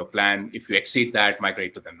covered in your plan. If you exceed that,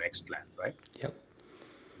 migrate to the next plan, right? Yep.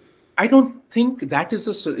 I don't think that is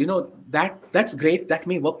that's great. That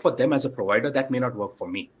may work for them as a provider. That may not work for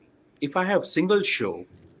me. If I have single show,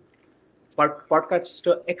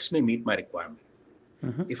 podcaster X may meet my requirement.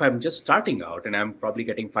 Mm-hmm. If I'm just starting out and I'm probably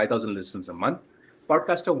getting 5,000 listens a month,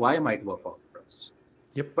 podcaster Y might work out for us.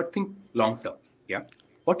 Yep. But think long term. Yeah.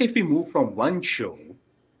 What if we move from one show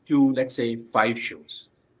to, let's say, 5 shows?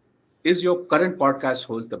 Is your current podcast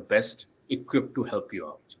host the best equipped to help you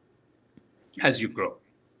out as you grow?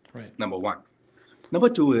 Right. Number one. Number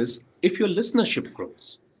two is, if your listenership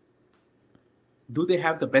grows, do they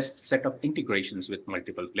have the best set of integrations with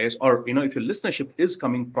multiple players? Or, if your listenership is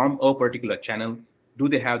coming from a particular channel, do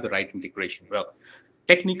they have the right integration? Well,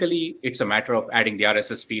 technically, it's a matter of adding the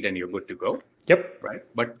RSS feed and you're good to go, Yep. right?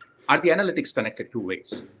 But are the analytics connected 2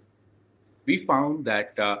 ways? We found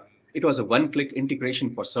that it was a one-click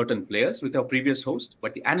integration for certain players with our previous host,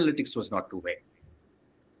 but the analytics was not 2-way.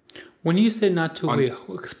 When you say not two-way,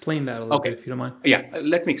 explain that a little bit, Okay. if you don't mind. Yeah,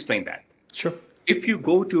 let me explain that. Sure. If you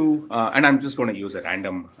go to, and I'm just going to use a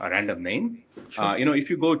random name, Sure. if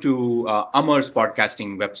you go to Amar's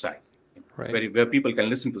podcasting website, Right. where people can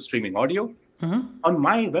listen to streaming audio, Mm-hmm. on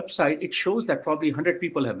my website, it shows that probably 100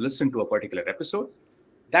 people have listened to a particular episode.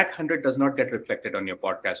 That 100 does not get reflected on your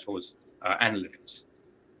podcast host analytics,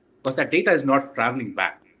 because that data is not traveling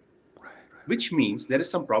back, which means there is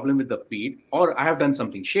some problem with the feed, or I have done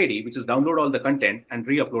something shady, which is download all the content and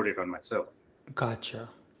re-upload it on my server. Gotcha.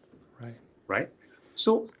 Right. Right?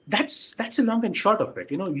 So that's a long and short of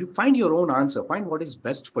it. You find your own answer, find what is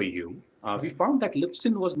best for you. We found that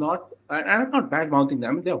Libsyn was not, and I'm not bad mouthing them.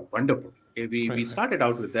 I mean, they're wonderful. Okay, we started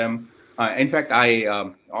out with them. In fact, I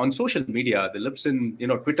on social media, the Libsyn,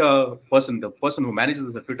 Twitter person, the person who manages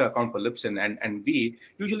the Twitter account for Libsyn, and we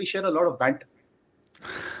usually share a lot of banter.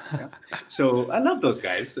 Yeah. So I love those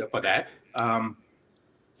guys for that.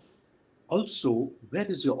 Also, where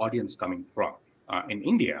is your audience coming from? In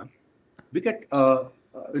India, we get a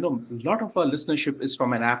lot of our listenership is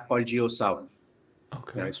from an app called JioSaavn.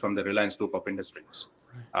 Okay. It's from the Reliance Group of Industries.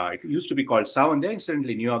 It used to be called Saavn. They're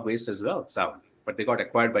incidentally New York based as well, Saavn. but they got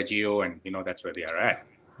acquired by Geo, and that's where they are at.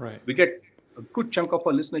 Right. We get a good chunk of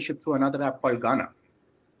our listenership through another app called Ghana.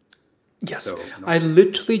 Yes. So, I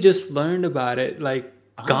literally just learned about it. Like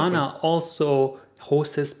okay. Ghana also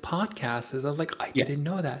hosts this podcast. I was like, I Yes. didn't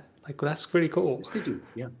know that. Like, that's pretty cool. Yes, they do.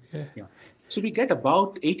 Yeah. Yeah. Yeah. So we get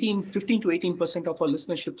about 15 to 18% of our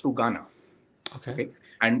listenership through Ghana. Okay. Okay.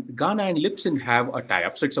 And Ghana and Libsyn have a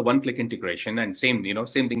tie-up. So it's a one-click integration, and same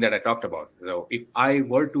thing that I talked about. So if I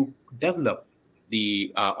were to develop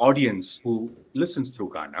the audience who listens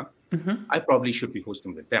through Ghana, I probably should be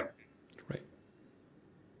hosting with them. Right.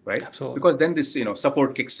 Right. Absolutely. Because then this,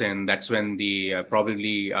 support kicks in. That's when the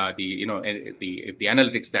probably if the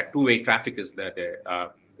analytics, that two-way traffic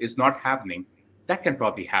is not happening, that can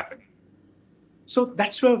probably happen. So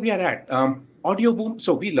that's where we are at. Audio Boom.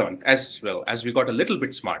 So we learned as well as we got a little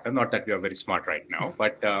bit smarter. Not that we are very smart right now,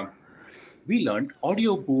 but we learned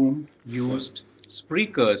Audio Boom used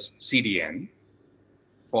Spreaker's CDN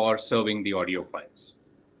for serving the audio files.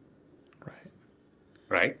 Right.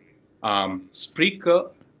 Right.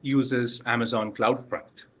 Spreaker uses Amazon CloudFront.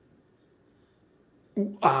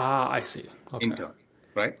 I see. Okay. In turn,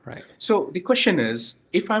 right? Right. So the question is,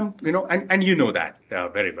 if I'm, and that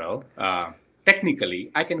very well.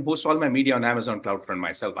 Technically, I can host all my media on Amazon CloudFront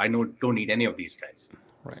myself. I don't need any of these guys.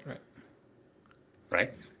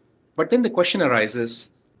 Right. But then the question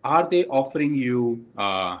arises: are they offering you,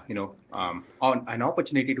 on an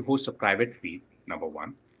opportunity to host a private feed? Number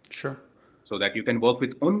one. Sure. So that you can work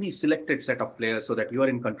with only selected set of players, so that you are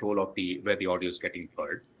in control of where the audio is getting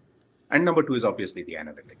heard. And number two is obviously the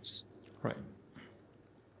analytics. Right.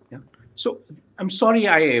 Yeah. So I'm sorry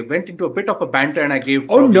I went into a bit of a banter and I gave.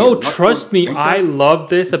 Oh no, trust me, I love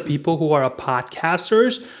this. The people who are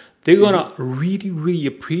podcasters, they're gonna really, really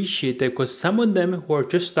appreciate that, because some of them who are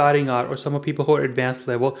just starting out, or some of people who are advanced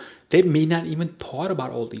level, they may not even thought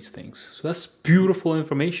about all these things. So that's beautiful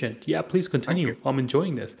information. Yeah, please continue. I'm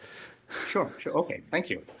enjoying this. Sure. Okay, thank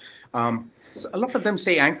you. So a lot of them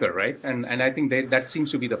say Anchor, right? And I think that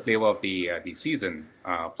seems to be the flavor of the season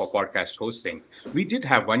for podcast hosting. We did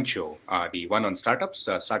have one show, the one on startups,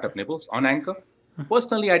 Startup Nibbles on Anchor.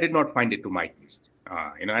 Personally, I did not find it to my taste,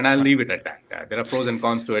 and I'll leave it at that. There are pros and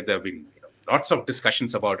cons to it. There have been lots of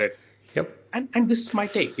discussions about it. Yep. And this is my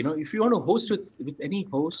take. If you want to host with any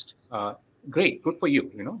host, great, good for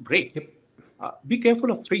you. Great. Yep. Be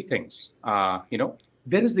careful of three things.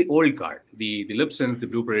 There is the old guard, the Libsyns, the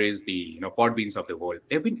Blueberries, the Podbeans of the world.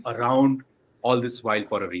 They've been around all this while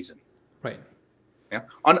for a reason. Right. Yeah.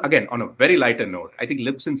 On a very lighter note, I think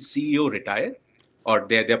Libsyn's CEO retired, or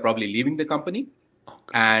they're probably leaving the company,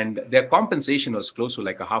 and their compensation was close to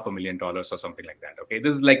like $500,000 or something like that. Okay,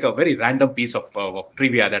 this is like a very random piece of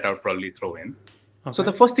trivia that I'll probably throw in. Okay. So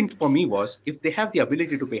the first thing for me was, if they have the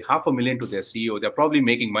ability to pay $500,000 to their CEO, they're probably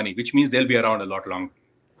making money, which means they'll be around a lot longer.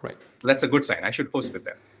 Right. That's a good sign. I should host with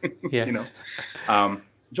them. Yeah.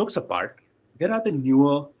 Jokes apart, there are the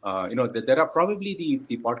newer, there are probably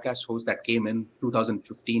the podcast hosts that came in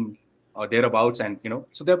 2015 or thereabouts, and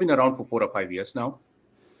so they've been around for 4 or 5 years now.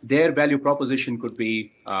 Their value proposition could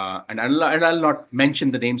be, and I'll not mention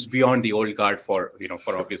the names beyond the old guard for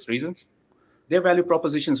obvious reasons. Their value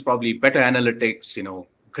proposition is probably better analytics,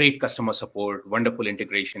 great customer support, wonderful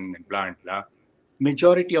integration, and blah and blah.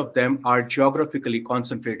 Majority of them are geographically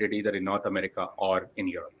concentrated either in North America or in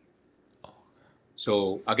Europe.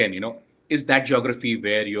 So again, is that geography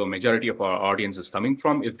where your majority of our audience is coming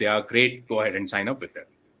from? If they are, great, go ahead and sign up with them.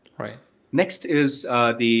 Right. Next is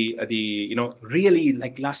the really,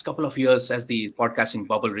 like, last couple of years, as the podcasting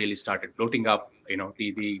bubble really started floating up,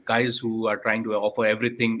 the guys who are trying to offer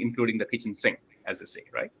everything, including the kitchen sink, as they say,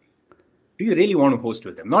 right? Do you really want to host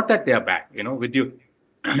with them? Not that they are bad, with you,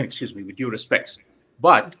 excuse me, with due respects.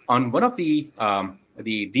 But on one of the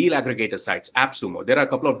deal aggregator sites, AppSumo, there are a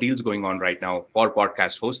couple of deals going on right now for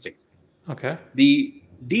podcast hosting. Okay. The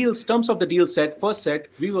terms of the deal said, first said,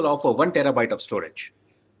 we will offer 1 terabyte of storage.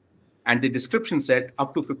 And the description said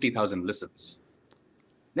up to 50,000 listens.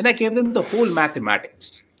 Then I gave them the whole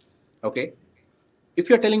mathematics. Okay. If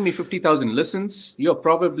you're telling me 50,000 listens, you're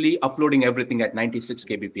probably uploading everything at 96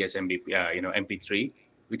 kbps MP3,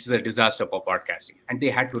 which is a disaster for podcasting. And they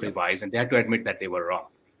had to revise, and they had to admit that they were wrong.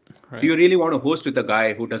 Right. Do you really want to host with a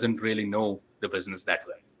guy who doesn't really know the business that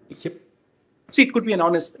well? Yep. See, it could be an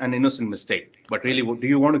honest and innocent mistake, but really, do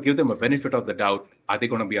you want to give them a benefit of the doubt? Are they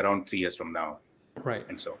going to be around 3 years from now? Right.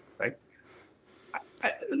 And so, right.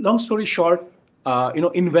 Long story short,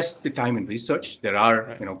 invest the time in research. There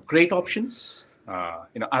are, great options.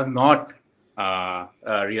 I've not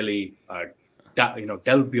really,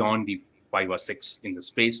 delved beyond the 5 or 6 in the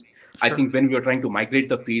space. I Sure. think when we were trying to migrate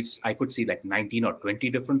the feeds, I could see like 19 or 20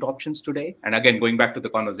 different options today. And again, going back to the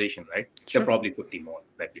conversation, right? There are Sure. probably 50 more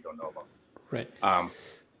that we don't know about. Right.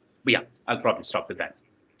 But yeah, I'll probably stop with that.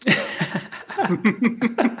 No,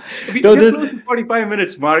 We're this close to 45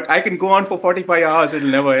 minutes, Mark. I can go on for 45 hours. It'll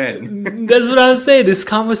never end. that's what I'm saying. This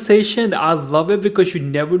conversation, I love it because you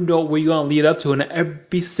never know where you're gonna lead up to, and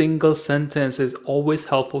every single sentence is always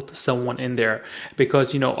helpful to someone in there.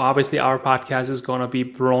 Because obviously, our podcast is gonna be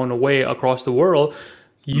blown away across the world.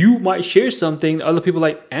 You might share something. Other people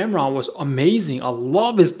like Amron was amazing. I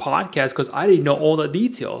love his podcast because I didn't know all the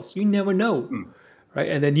details. You never know. Right,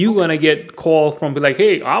 and then you're gonna get called from be like,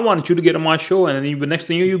 "Hey, I wanted you to get on my show," and then the next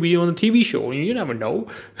thing you'll be on a TV show. You never know.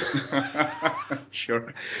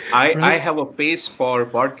 Sure. I Right? have a face for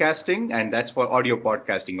podcasting, and that's for audio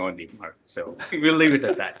podcasting only, Mark. So we'll leave it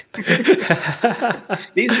at that.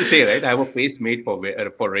 They used to say, right? I have a face made for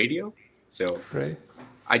radio. So Right.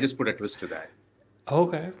 I just put a twist to that.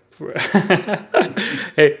 Okay.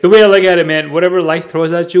 Hey, the way I look at it, man, whatever life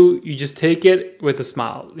throws at you, you just take it with a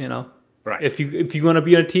smile. Right. If you're gonna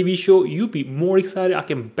be on a TV show, you be more excited. I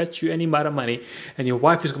can bet you any amount of money, and your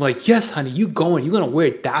wife is gonna be like, "Yes, honey, you going? You're gonna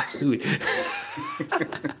wear that suit."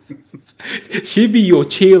 She'd be your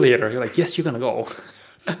cheerleader. You're like, "Yes, you're gonna go."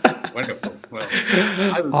 Wonderful. Well,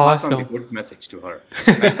 I will pass on the Awesome. good message to her.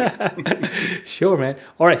 Thank you. Sure, man.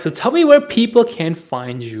 All right. So tell me where people can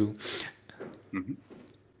find you.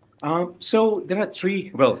 So there are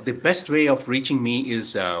three. Well, the best way of reaching me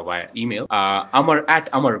is via email,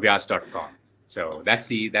 amarvyas.com. So that's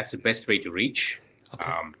the best way to reach.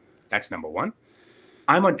 Okay. That's number one.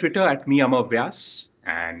 I'm on Twitter at @meamarvyas,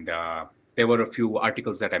 and there were a few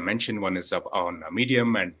articles that I mentioned. One is up on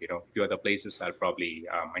Medium, and a few other places. I'll probably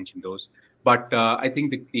mention those. But I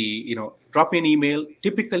think drop me an email.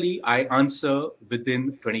 Typically, I answer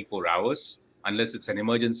within 24 hours, unless it's an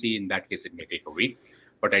emergency. In that case, it may take a week.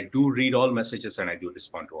 But I do read all messages and I do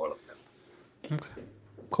respond to all of them. Okay.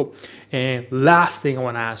 Cool. And last thing I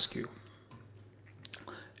want to ask you,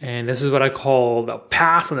 and this is what I call the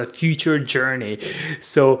past and the future journey.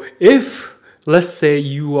 So if let's say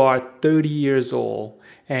you are 30 years old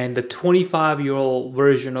and the 25-year-old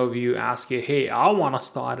version of you asks you, "Hey, I want to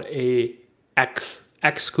start a X."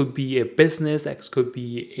 X could be a business, X could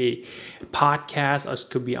be a podcast, X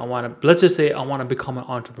could be let's just say I want to become an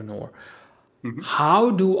entrepreneur.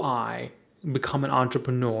 How do I become an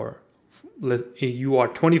entrepreneur? You are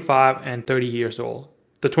 25 and 30 years old.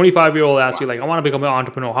 The 25-year-old asks you, like, I want to become an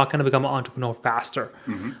entrepreneur. How can I become an entrepreneur faster?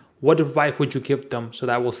 What advice would you give them so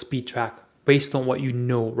that will speed track based on what you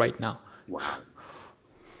know right now? Wow.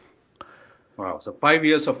 Wow. So 5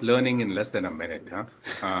 years of learning in less than a minute, huh?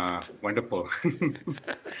 Wonderful.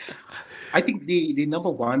 I think the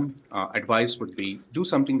number one advice would be do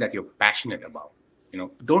something that you're passionate about.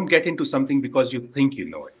 Don't get into something because you think you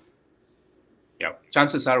know it. Yeah.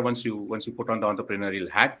 Chances are once you put on the entrepreneurial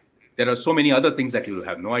hat, there are so many other things that you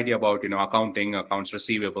have no idea about, accounting, accounts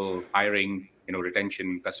receivable, hiring,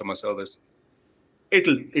 retention, customer service.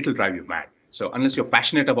 It'll drive you mad. So unless you're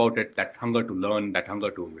passionate about it, that hunger to learn, that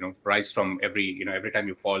hunger to, rise from every time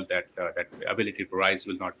you fall, that ability to rise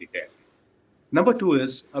will not be there. Number two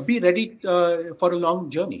is be ready for a long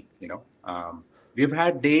journey. We've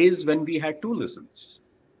had days when we had 2 listens.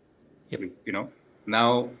 Yep.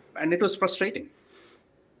 Now, and it was frustrating.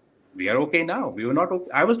 We are okay now. We were not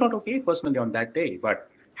okay. I was not okay personally on that day, but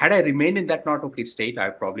had I remained in that not okay state,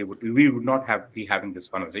 we would not be having this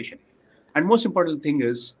conversation. And most important thing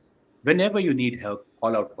is, whenever you need help,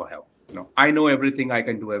 call out for help. I know everything, I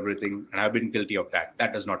can do everything, and I've been guilty of that.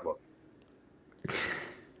 That does not work.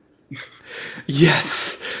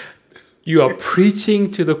 Yes. You are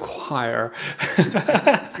preaching to the choir.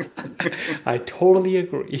 I totally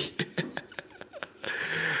agree.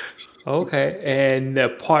 Okay, and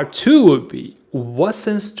part 2 would be what's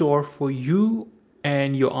in store for you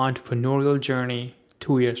and your entrepreneurial journey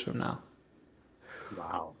 2 years from now?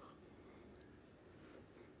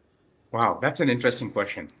 Wow, that's an interesting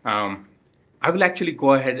question. I will actually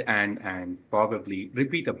go ahead and probably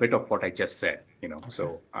repeat a bit of what I just said.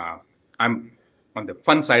 So I'm on the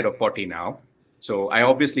fun side of 40 now. So I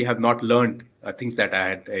obviously have not learned things that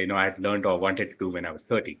I had learned or wanted to do when I was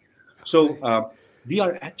 30. So we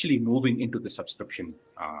are actually moving into the subscription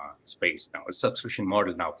space now, a subscription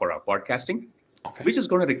model now for our podcasting, which is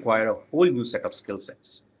going to require a whole new set of skill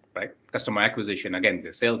sets, right? Customer acquisition, again,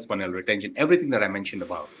 the sales funnel, retention, everything that I mentioned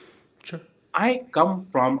about. Sure. I come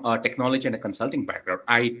from a technology and a consulting background.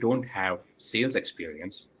 I don't have sales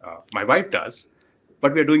experience. My wife does,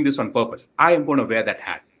 but we're doing this on purpose. I am going to wear that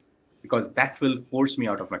hat because that will force me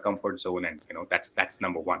out of my comfort zone. And, that's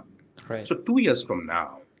number one. Right. So 2 years from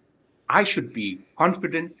now, I should be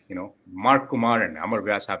confident. Mark Kumar and Amar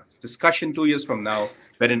Vyas have this discussion 2 years from now,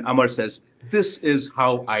 wherein Amar says, "This is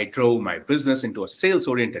how I drove my business into a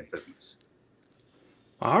sales-oriented business."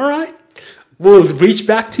 All right. We'll reach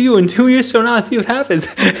back to you in 2 years from now and see what happens.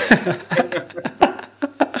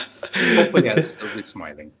 Hopefully, I'll still be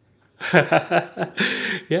smiling.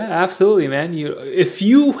 Yeah, absolutely, man. If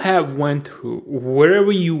you have went through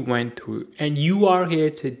whatever you went through and you are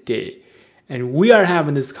here today and we are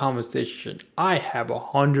having this conversation, I have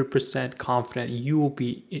 100% confident you will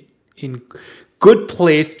be in good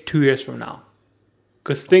place 2 years from now.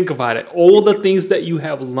 Because think about it, all the things that you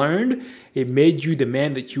have learned, it made you the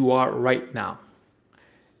man that you are right now.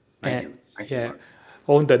 Thank And you. Thank you, yeah, Mark.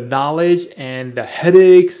 all the knowledge and the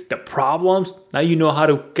headaches, the problems, now you know how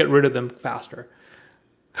to get rid of them faster.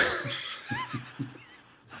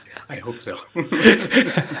 I hope so.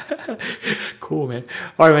 Cool, man.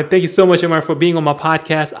 All right, man. Thank you so much, Amar, for being on my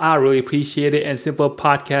podcast. I really appreciate it. And Simple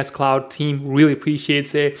Podcast Cloud team really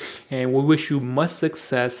appreciates it. And we wish you much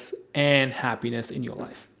success and happiness in your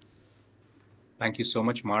life. Thank you so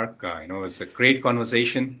much, Mark. It was a great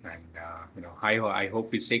conversation, and I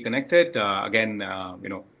hope we stay connected. Again,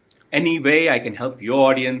 any way I can help your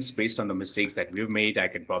audience based on the mistakes that we've made, I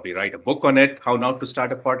can probably write a book on it, how not to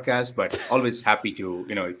start a podcast. But always happy to,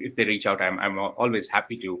 if they reach out, I'm always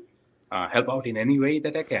happy to help out in any way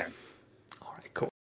that I can. All right, cool.